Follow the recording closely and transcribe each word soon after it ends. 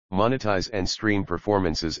monetize and stream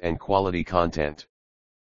performances and quality content.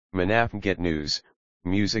 Manaf Get News.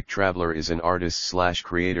 Music Traveler is an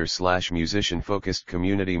artist/creator/musician focused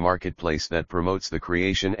community marketplace that promotes the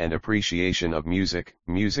creation and appreciation of music,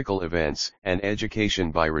 musical events, and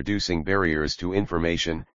education by reducing barriers to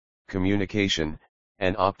information, communication,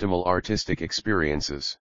 and optimal artistic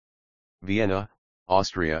experiences. Vienna,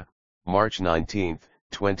 Austria, March 19,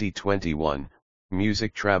 2021.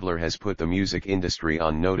 Music Traveler has put the music industry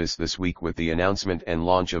on notice this week with the announcement and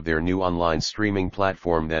launch of their new online streaming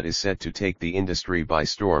platform that is set to take the industry by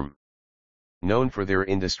storm. Known for their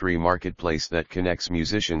industry marketplace that connects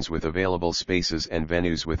musicians with available spaces and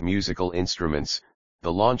venues with musical instruments,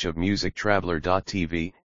 the launch of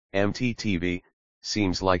musictraveler.tv, MTTV,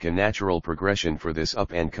 seems like a natural progression for this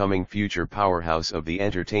up-and-coming future powerhouse of the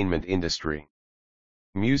entertainment industry.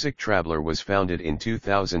 Music Traveler was founded in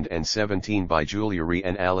 2017 by Julia Rhee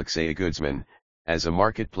and Alexei Goodsman, as a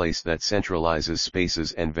marketplace that centralizes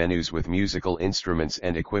spaces and venues with musical instruments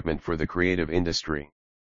and equipment for the creative industry.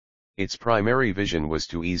 Its primary vision was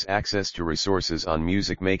to ease access to resources on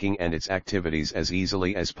music making and its activities as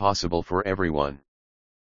easily as possible for everyone.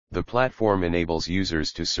 The platform enables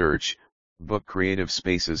users to search, book creative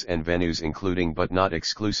spaces and venues including but not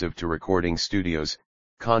exclusive to recording studios,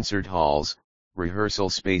 concert halls, rehearsal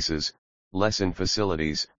spaces, lesson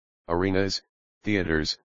facilities, arenas,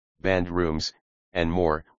 theaters, band rooms, and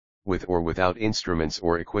more, with or without instruments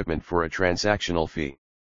or equipment for a transactional fee.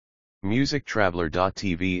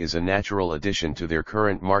 MusicTraveler.tv is a natural addition to their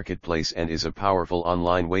current marketplace and is a powerful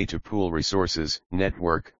online way to pool resources,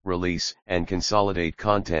 network, release, and consolidate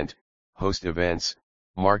content, host events,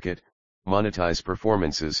 market, monetize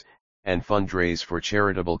performances, and fundraise for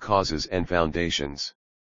charitable causes and foundations.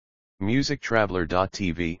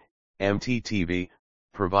 MusicTraveler.tv, MTTV,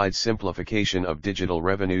 provides simplification of digital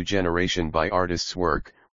revenue generation by artists'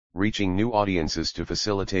 work, reaching new audiences to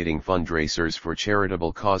facilitating fundraisers for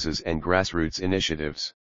charitable causes and grassroots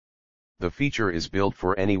initiatives. The feature is built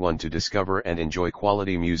for anyone to discover and enjoy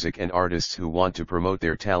quality music and artists who want to promote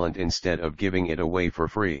their talent instead of giving it away for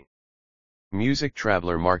free. Music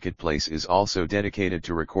Traveler Marketplace is also dedicated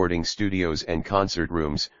to recording studios and concert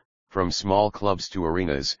rooms, from small clubs to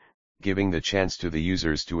arenas, giving the chance to the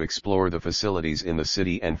users to explore the facilities in the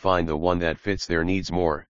city and find the one that fits their needs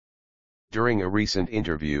more. During a recent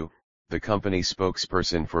interview, the company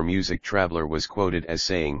spokesperson for Music Traveler was quoted as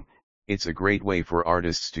saying, "It's a great way for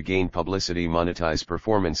artists to gain publicity, monetize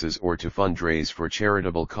performances or to fundraise for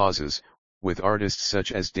charitable causes, with artists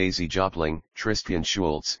such as Daisy Jopling, Tristan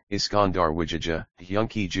Schultz, Iskandar Wijaya,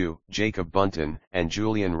 Yunki Ju, Jacob Bunton, and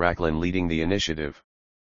Julian Racklin leading the initiative."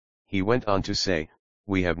 He went on to say,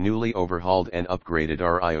 "We have newly overhauled and upgraded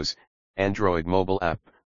our iOS, Android mobile app,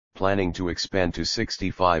 planning to expand to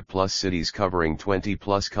 65+ cities covering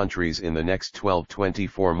 20+ countries in the next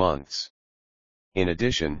 12-24 months. In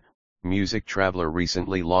addition, Music Traveler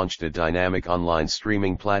recently launched a dynamic online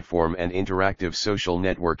streaming platform and interactive social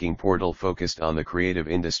networking portal focused on the creative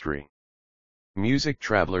industry. Music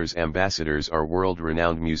Traveler's ambassadors are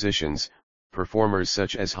world-renowned musicians, performers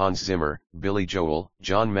such as Hans Zimmer, Billy Joel,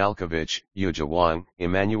 John Malkovich, Yuja Wang,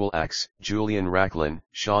 Emmanuel Ax, Julian Racklin,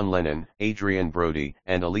 Sean Lennon, Adrian Brody,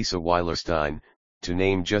 and Elisa Weilerstein, to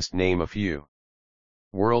name a few.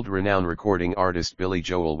 World-renowned recording artist Billy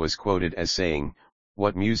Joel was quoted as saying,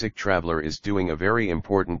 "What Music Traveler is doing is very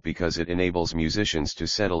important because it enables musicians to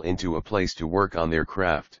settle into a place to work on their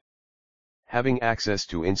craft. Having access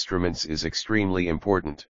to instruments is extremely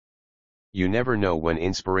important. You never know when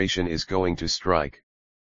inspiration is going to strike."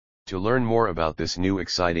 To learn more about this new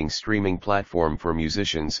exciting streaming platform for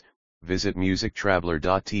musicians, visit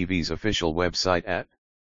musictraveler.tv's official website at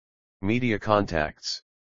Media Contacts.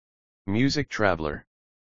 Music Traveler.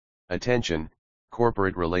 Attention,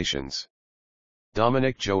 Corporate Relations.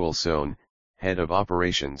 Dominic Joelson, Head of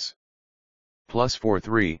Operations.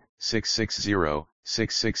 +43 660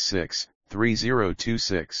 666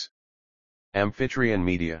 3026. Amphitryon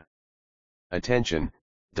Media. Attention,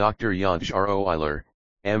 Dr. Yanjar Oiler,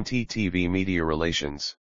 MTTV Media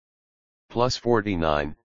Relations.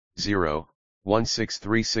 +49 0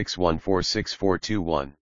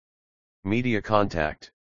 1636146421. Media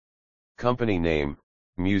Contact. Company name,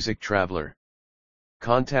 Music Traveler.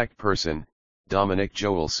 Contact person, Dominic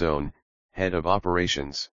Joelson, Head of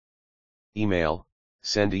Operations. Email,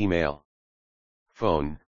 send email.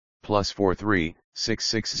 Phone, +43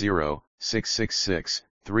 660 666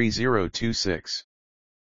 3026.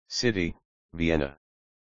 City, Vienna.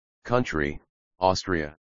 Country,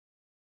 Austria.